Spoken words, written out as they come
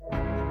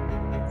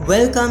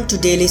Welcome to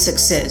Daily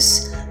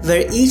Success,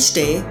 where each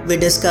day we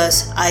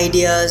discuss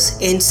ideas,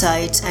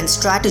 insights, and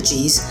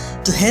strategies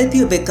to help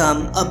you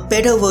become a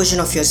better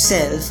version of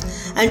yourself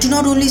and to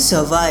not only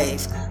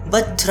survive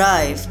but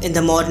thrive in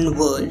the modern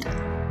world.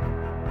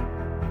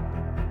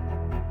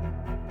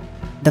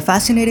 The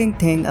fascinating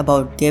thing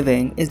about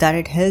giving is that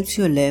it helps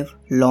you live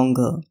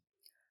longer.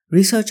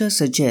 Researchers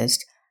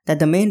suggest that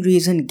the main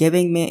reason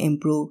giving may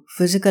improve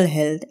physical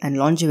health and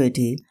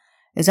longevity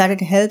is that it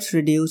helps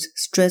reduce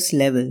stress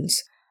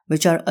levels,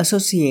 which are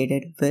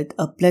associated with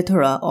a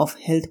plethora of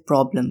health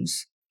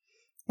problems.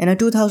 In a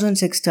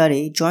 2006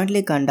 study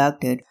jointly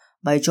conducted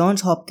by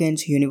Johns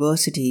Hopkins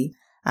University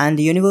and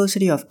the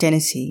University of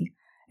Tennessee,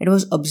 it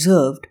was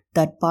observed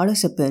that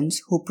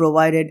participants who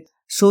provided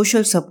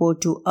social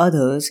support to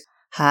others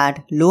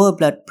had lower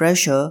blood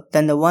pressure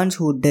than the ones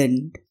who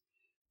didn't.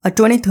 A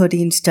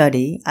 2013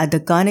 study at the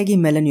Carnegie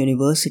Mellon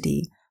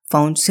University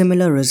found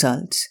similar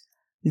results.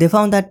 They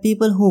found that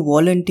people who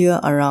volunteer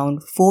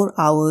around 4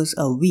 hours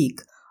a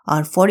week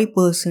are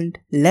 40%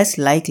 less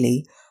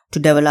likely to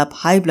develop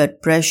high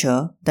blood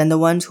pressure than the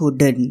ones who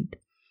didn't.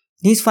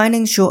 These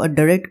findings show a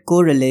direct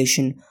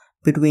correlation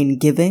between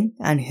giving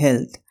and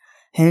health,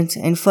 hence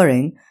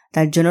inferring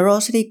that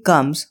generosity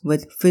comes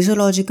with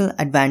physiological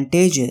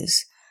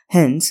advantages,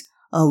 hence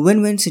a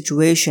win-win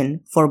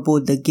situation for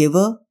both the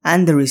giver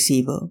and the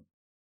receiver.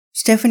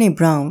 Stephanie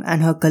Brown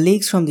and her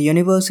colleagues from the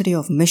University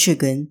of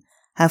Michigan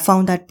have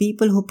found that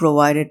people who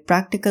provided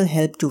practical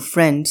help to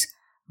friends,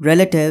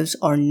 relatives,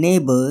 or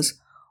neighbors,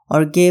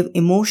 or gave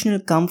emotional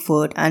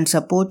comfort and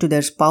support to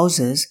their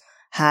spouses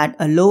had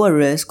a lower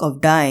risk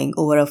of dying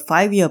over a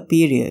 5-year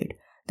period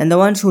than the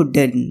ones who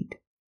didn't.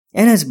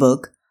 In his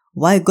book,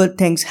 Why Good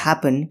Things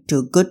Happen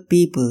to Good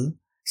People,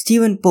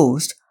 Stephen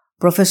Post,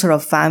 professor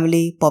of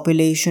family,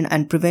 population,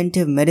 and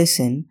preventive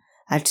medicine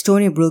at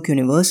Stony Brook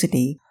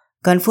University,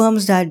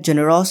 confirms that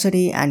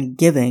generosity and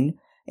giving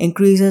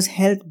increases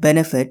health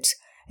benefits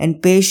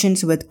in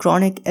patients with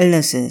chronic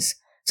illnesses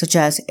such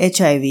as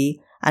HIV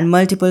and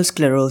multiple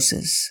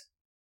sclerosis.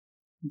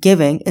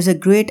 Giving is a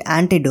great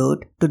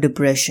antidote to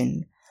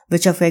depression,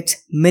 which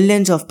affects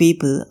millions of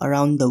people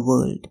around the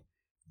world.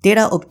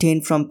 Data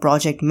obtained from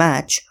Project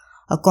Match,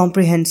 a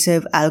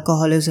comprehensive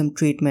alcoholism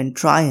treatment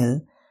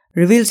trial,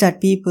 reveals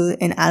that people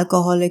in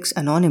Alcoholics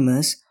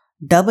Anonymous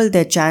double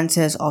their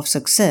chances of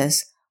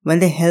success when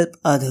they help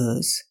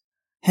others.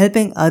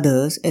 Helping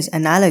others is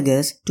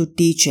analogous to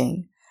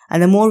teaching,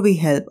 and the more we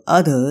help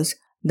others,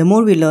 the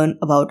more we learn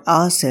about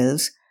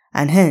ourselves,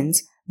 and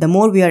hence, the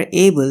more we are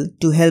able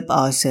to help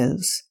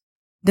ourselves.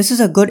 This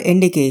is a good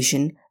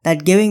indication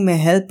that giving may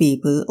help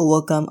people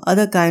overcome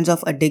other kinds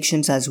of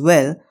addictions as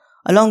well,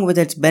 along with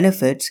its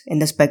benefits in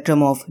the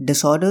spectrum of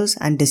disorders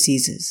and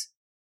diseases.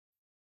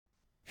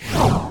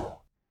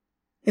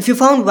 If you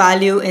found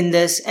value in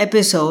this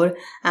episode,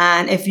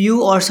 and if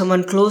you or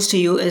someone close to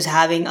you is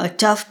having a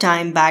tough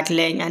time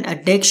battling an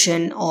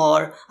addiction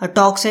or a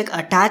toxic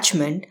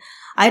attachment,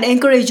 I'd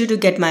encourage you to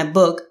get my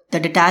book, The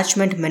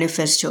Detachment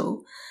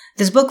Manifesto.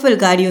 This book will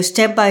guide you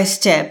step by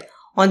step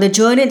on the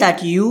journey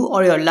that you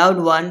or your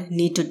loved one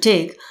need to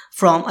take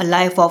from a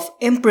life of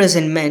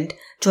imprisonment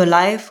to a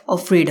life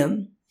of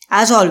freedom.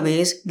 As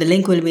always, the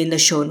link will be in the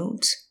show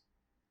notes.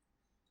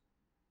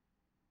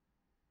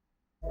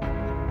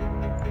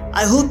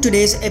 I hope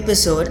today's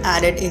episode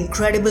added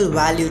incredible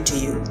value to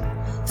you.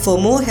 For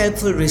more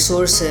helpful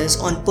resources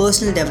on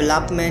personal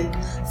development,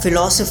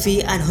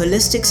 philosophy, and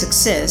holistic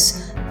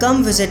success,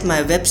 come visit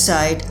my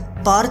website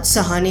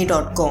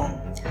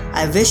parthsahani.com.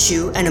 I wish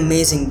you an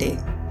amazing day.